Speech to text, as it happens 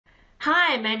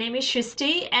Hi, my name is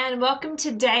Shristi and welcome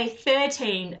to day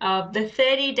 13 of the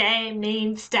 30-day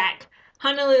Mean Stack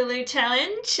Honolulu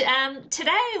Challenge.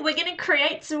 Today we're going to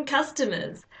create some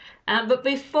customers. But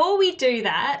before we do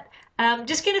that, I'm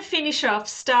just going to finish off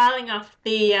styling off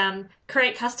the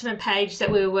create customer page that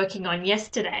we were working on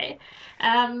yesterday.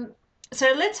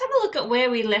 So let's have a look at where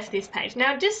we left this page.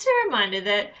 Now, just a reminder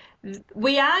that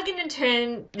we are going to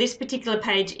turn this particular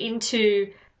page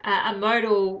into a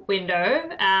modal window.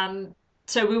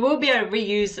 So we will be able to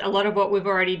reuse a lot of what we've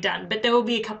already done, but there will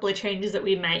be a couple of changes that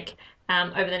we make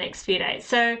over the next few days.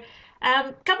 So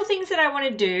a couple things that I want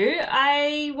to do.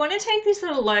 I want to take this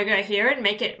little logo here and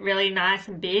make it really nice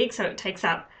and big so it takes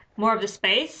up more of the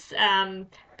space,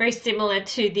 very similar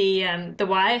to the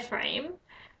wireframe.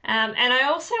 And I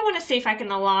also want to see if I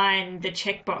can align the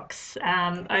checkbox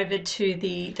over to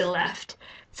the left.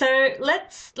 So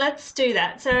let's do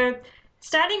that. So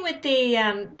starting with the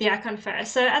icon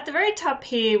first. So at the very top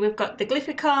here, we've got the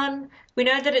Glyphicon. We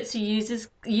know that it's a user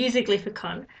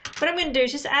Glyphicon. What I'm going to do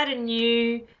is just add a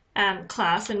new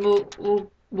class, and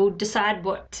we'll decide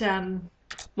what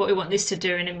we want this to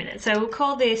do in a minute. So we'll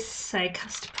call this, say,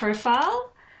 cust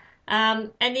profile.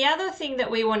 And the other thing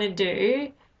that we want to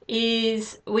do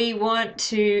is we want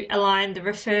to align the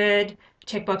referred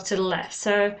checkbox to the left.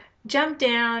 So jump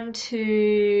down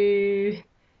to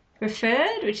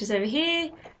referred, which is over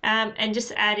here, and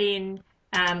just add in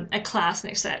a class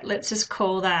next to that. Let's just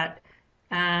call that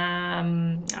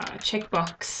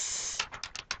checkbox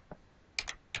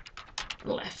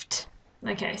left.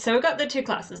 Okay, so we've got the two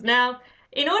classes. Now,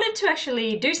 in order to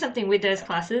actually do something with those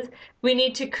classes, we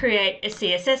need to create a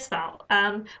CSS file.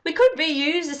 We could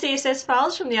reuse the CSS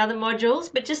files from the other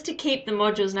modules, but just to keep the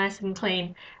modules nice and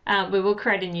clean, we will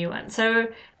create a new one. So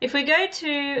if we go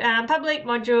to public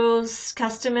modules,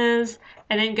 customers,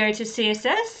 and then go to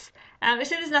CSS, we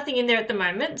see there's nothing in there at the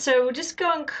moment. So we'll just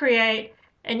go and create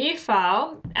a new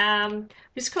file.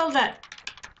 Just call that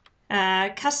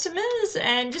customers,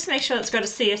 and just make sure it's got a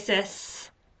CSS.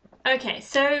 Okay,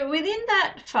 so within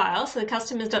that file, so the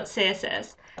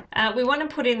customers.css, we want to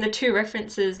put in the two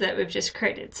references that we've just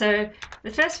created. So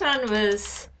the first one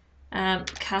was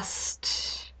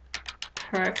cust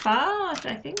profile,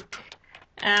 I think.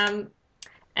 And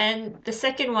the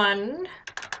second one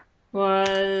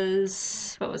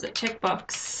was, what was it,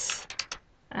 checkbox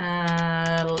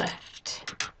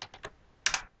left.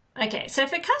 Okay, so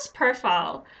for cust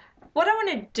profile, what I want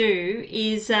to do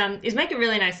is make it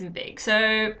really nice and big.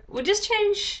 So we'll just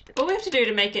change, all we have to do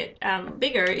to make it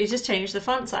bigger is just change the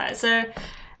font size. So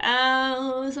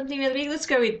something really big, let's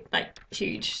go with like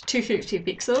huge, 250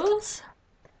 pixels.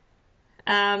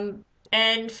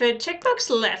 And for checkbox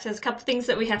left, there's a couple of things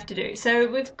that we have to do.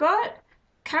 So we've got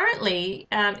currently,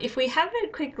 if we have a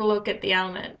quick look at the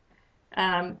element,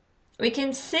 we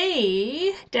can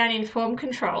see down in form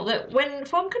control that when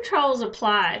form control is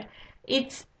applied,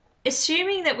 it's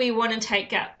assuming that we want to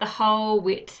take up the whole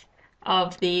width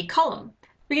of the column.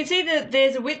 We can see that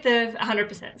there's a width of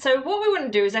 100%. So what we want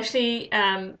to do is actually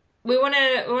we want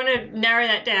to narrow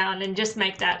that down and just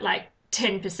make that like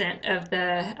 10% of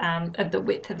the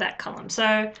width of that column.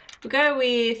 So we'll go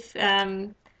with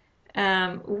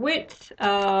width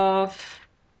of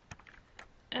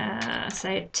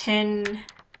say 10%,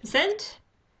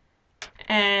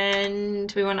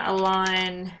 and we want to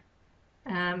align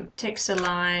text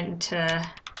align to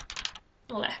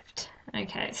left.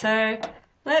 Okay, so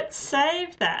let's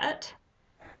save that.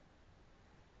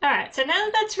 All right, so now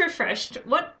that that's refreshed,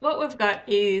 what we've got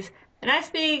is a nice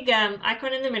big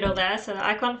icon in the middle there, so the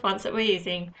icon fonts that we're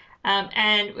using,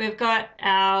 and we've got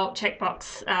our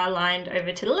checkbox lined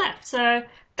over to the left. So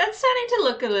that's starting to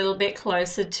look a little bit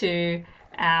closer to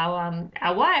our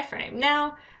wireframe.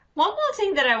 Now, one more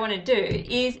thing that I want to do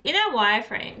is in our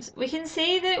wireframes, we can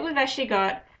see that we've actually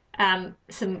got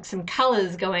some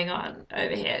colors going on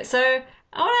over here. So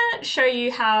I want to show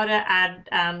you how to add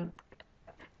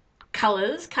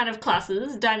colors, kind of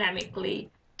classes, dynamically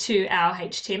to our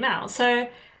HTML. So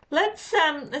let's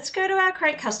go to our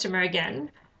create customer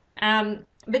again,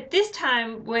 but this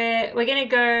time we're going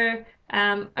to go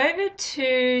over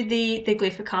to the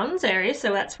Glyphicons area.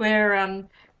 So that's where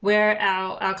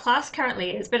our class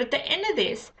currently is. But at the end of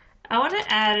this, I want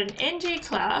to add an ng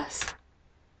class,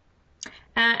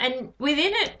 and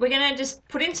within it, we're going to just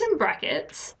put in some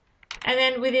brackets, and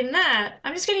then within that,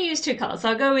 I'm just going to use two colors. So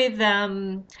I'll go with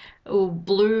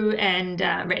blue and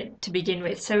red to begin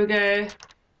with. So we'll go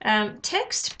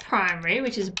text primary,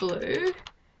 which is blue,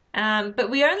 but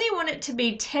we only want it to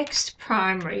be text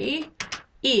primary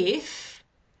if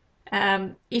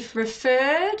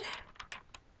referred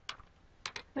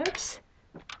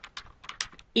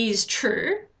is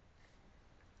true,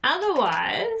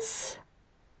 Otherwise,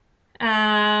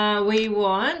 we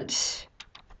want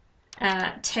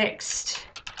text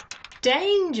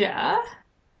danger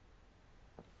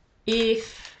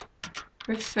if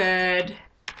referred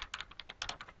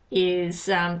is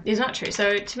not true.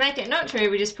 So to make it not true,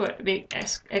 we just put a big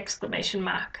exclamation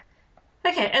mark.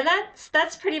 Okay, and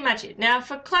that's pretty much it. Now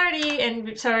for clarity,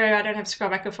 and sorry I don't have to scroll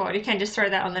back and forward, you can just throw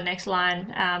that on the next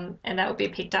line and that will be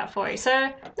picked up for you. So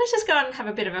let's just go and have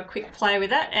a bit of a quick play with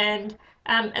that. And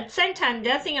at the same time,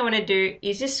 the other thing I want to do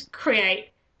is just create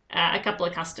a couple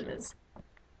of customers.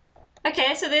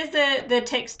 Okay, so there's the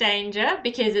text danger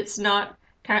because it's not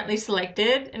currently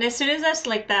selected. And as soon as I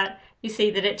select that, you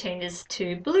see that it changes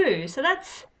to blue. So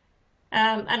that's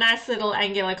a nice little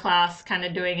Angular class kind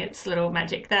of doing its little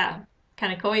magic there.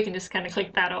 Kind of cool. You can just kind of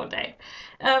click that all day.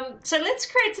 So let's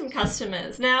create some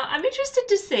customers. Now I'm interested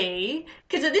to see,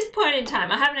 because at this point in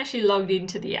time I haven't actually logged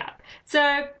into the app.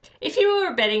 So if you were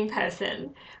a betting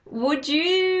person, would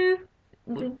you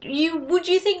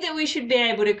think that we should be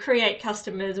able to create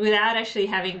customers without actually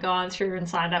having gone through and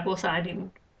signed up or signed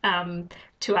in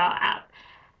to our app?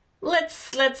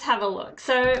 Let's have a look.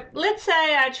 So let's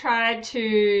say I tried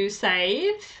to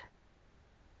save.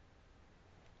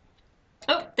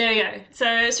 Oh, there we go.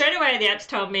 So straight away the app's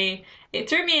told me, it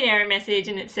threw me an error message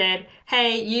and it said,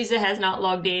 hey, user has not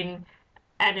logged in,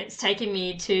 and it's taken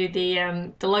me to the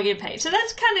login page. So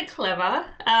that's kind of clever.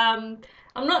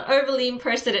 I'm not overly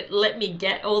impressed that it let me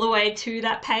get all the way to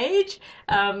that page,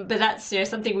 but that's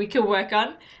something we can work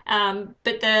on.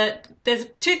 But there's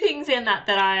two things in that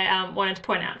I wanted to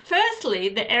point out. Firstly,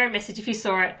 the error message, if you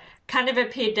saw it, kind of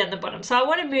appeared down the bottom. So I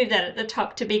want to move that at the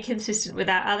top to be consistent with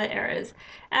our other errors.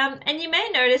 And you may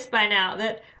notice by now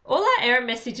that all our error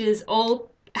messages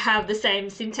all have the same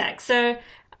syntax. So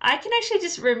I can actually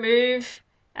just remove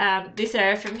this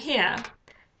error from here.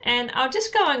 And I'll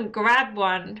just go and grab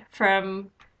one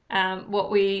from what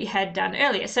we had done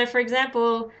earlier. So for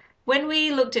example, when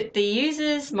we looked at the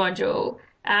users module,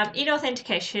 in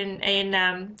authentication,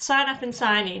 in sign up and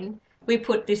sign in, we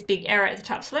put this big error at the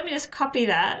top. So let me just copy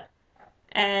that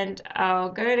and I'll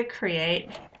go to create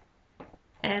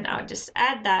and I'll just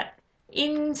add that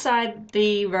inside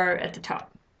the row at the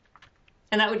top.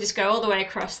 And that would just go all the way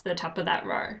across the top of that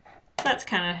row. That's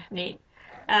kind of neat.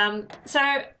 At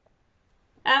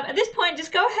this point,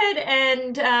 just go ahead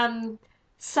and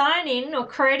sign in or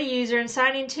create a user and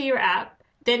sign into your app.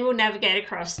 Then we'll navigate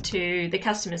across to the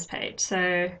customers page.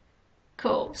 So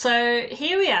cool. So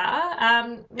here we are.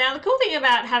 Now the cool thing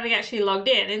about having actually logged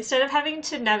in, instead of having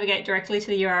to navigate directly to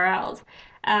the URLs,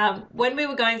 when we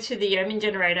were going through the Yeoman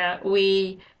generator,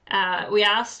 we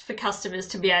asked for customers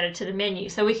to be added to the menu.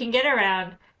 So we can get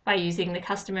around by using the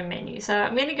customer menu. So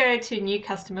I'm going to go to new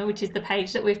customer, which is the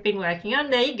page that we've been working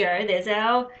on. There you go. There's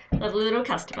our lovely little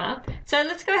customer. So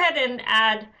let's go ahead and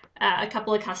add a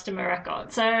couple of customer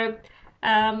records. So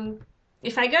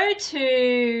if I go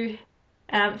to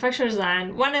functional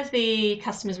design, one of the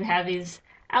customers we have is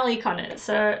Ali Connors.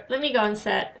 So let me go and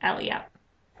set Ali up.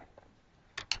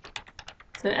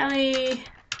 So Ali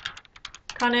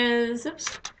Connors,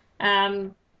 oops,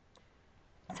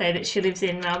 say that she lives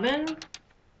in Melbourne.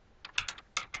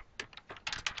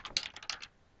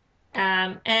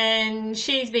 And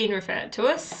she's been referred to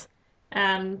us.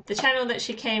 The channel that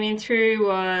she came in through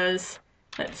was,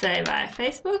 let's say, via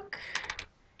Facebook.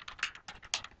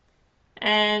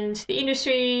 And the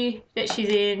industry that she's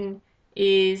in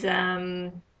is,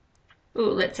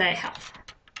 let's say health.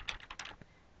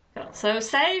 Cool. So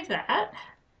save that.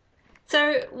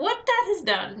 So what that has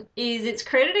done is it's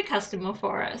created a customer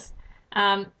for us.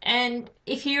 And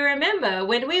if you remember,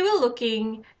 when we were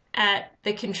looking at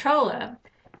the controller,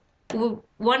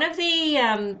 one of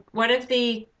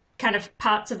the kind of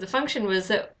parts of the function was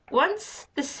that once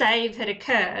the save had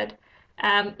occurred,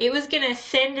 it was going to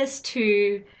send us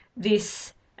to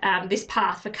this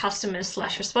path for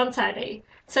customers/response ID.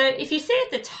 So if you see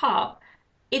at the top,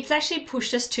 it's actually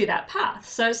pushed us to that path.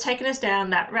 So it's taken us down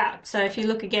that route. So if you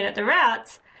look again at the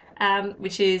routes,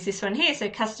 which is this one here, so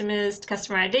customers to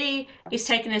customer ID, is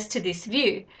taking us to this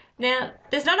view. Now,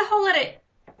 there's not a whole lot of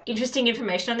interesting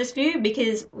information on this view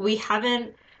because we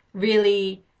haven't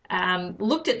really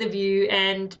looked at the view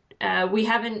and we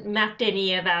haven't mapped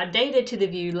any of our data to the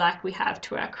view like we have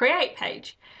to our create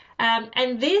page.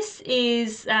 And this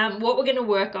is what we're going to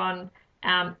work on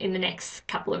in the next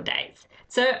couple of days.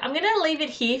 So I'm going to leave it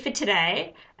here for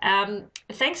today.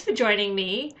 Thanks for joining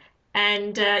me.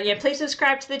 And yeah, please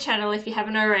subscribe to the channel if you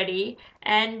haven't already.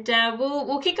 And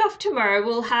we'll kick off tomorrow.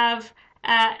 We'll have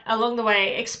along the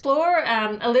way explore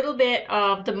a little bit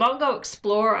of the Mongo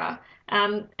Explorer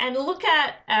and look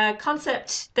at a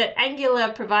concept that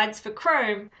Angular provides for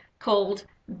Chrome called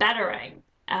battering.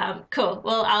 Cool.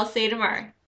 Well, I'll see you tomorrow.